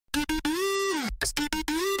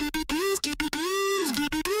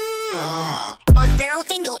Barrel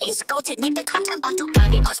dingle is go to nip the content onto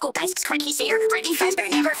body. Osco guys, cranky seer, Freddy Fazbear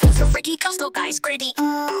never feels so Freddy Coastal guys, gritty.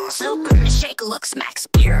 So good, shake looks max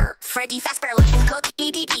beer. Freddy Fazbear live cook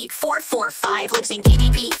EDP 445 lives in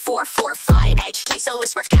EDP 445. Edge queso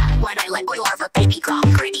is worth cat when I let oil larva baby crop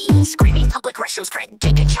gritty. Screaming public restrooms, Craig,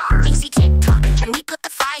 take a char. Easy TikTok, can we put the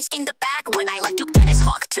fries in the bag when I let Duke Dennis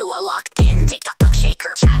Hawk to a locked in TikTok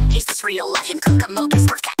shaker chat? Is this real? Let him cook a mogus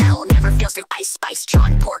worth cat. L never feels through ice spice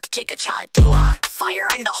John pork chicken chad to a fire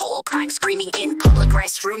in the whole crime screaming in public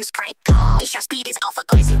restrooms crank call. Isha speed is alpha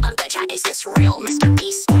glazing on the chat. Is this real Mr.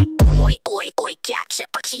 Beast? Oi oi oi cat chip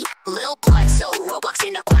a key. Lil blood so Roblox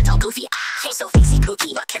in a quantal goofy. Chase so fancy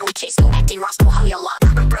cookie but can we chase no acting Roscoe how you lot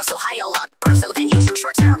bro so high a lot bro so then use your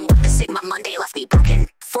short term with the Sigma Monday left me broken.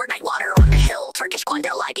 Fortnite water on the hill, Turkish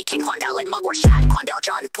Quandel, I became Quandel and Mugwort Shad, Quandel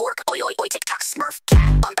John Pork, oi oi oi TikTok Smurf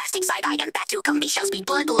cat, bombastic side eye and back to come shows me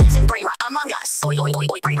blood lives in brainrot among us, oi oi oi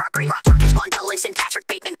oi brainrot, Turkish Quandel lives in Patrick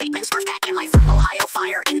Bateman Smurf cat, am I from Ohio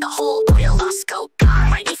fire in the hole, oil us go,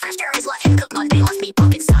 mighty fast air is let him cook Monday left me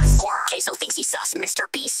broken sus, or Queso thinks he sus, Mr.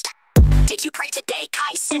 Beast. Did you pray today,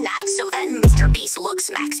 Kai Synap? So then Mr. Beast looks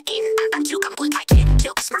max in. I'm too complete, I kid.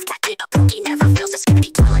 Kill the Smurf cat, did a pookie, never fails to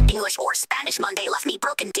skippity toilet. English or Spanish, Monday left me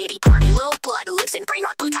broken. Diddy party, Lil Blood lives in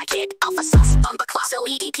brainrot, boot I kid. Alpha sauce, Bumba Claw, so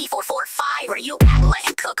EDP 445. Where you at? Let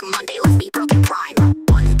him cook, Monday left me broken. Prime,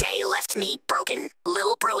 one day left me broken.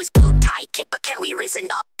 Lil Bro is blue tie kid, but can we risen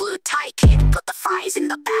up? Blue tie kid, put the fries in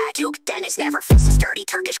the bag. Duke Dennis never fixes dirty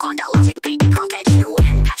Turkish Quandel, logic baby Gronk, edge you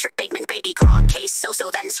in. Patrick Bateman, baby Gronk, case so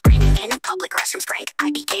then screaming in public restrooms crank.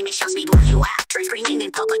 I became a show speed where you at. Trey screaming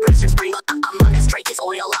in public restrooms bring up among us. Drake is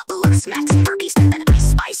oil up, looks max burpees and then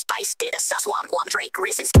ice spice did a sus womp Drake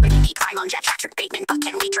risen stupid EP prime on jet Patrick Bateman, but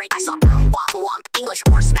can we Drake? I saw broom womp English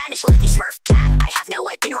or Spanish let me Smurf cat. I have no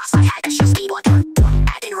idea Ross, I had a show speed one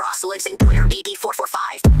Adin Ross lives in Twitter BB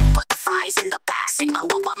 445. Put the fries in the bag. Sigma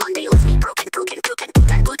womp Monday left me broken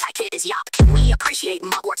blue tie kid is yop. Can we appreciate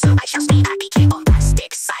mugwort so I shall speed? I became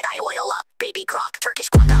bombastic side eye oil up baby croc Turkish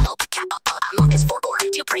Quandel cap up among his fourboard.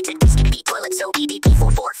 You printed skippity toilet so BBP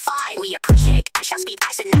 445. We appreciate I shall speed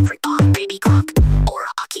Tyson every bomb baby croc. Or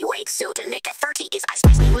Aki wake so to Nick at 30 is I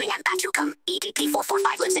spice me wing and back to come. EDP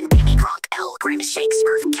 445 lives in baby croc. L Grimace shakes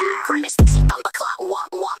Smurf cat Grimace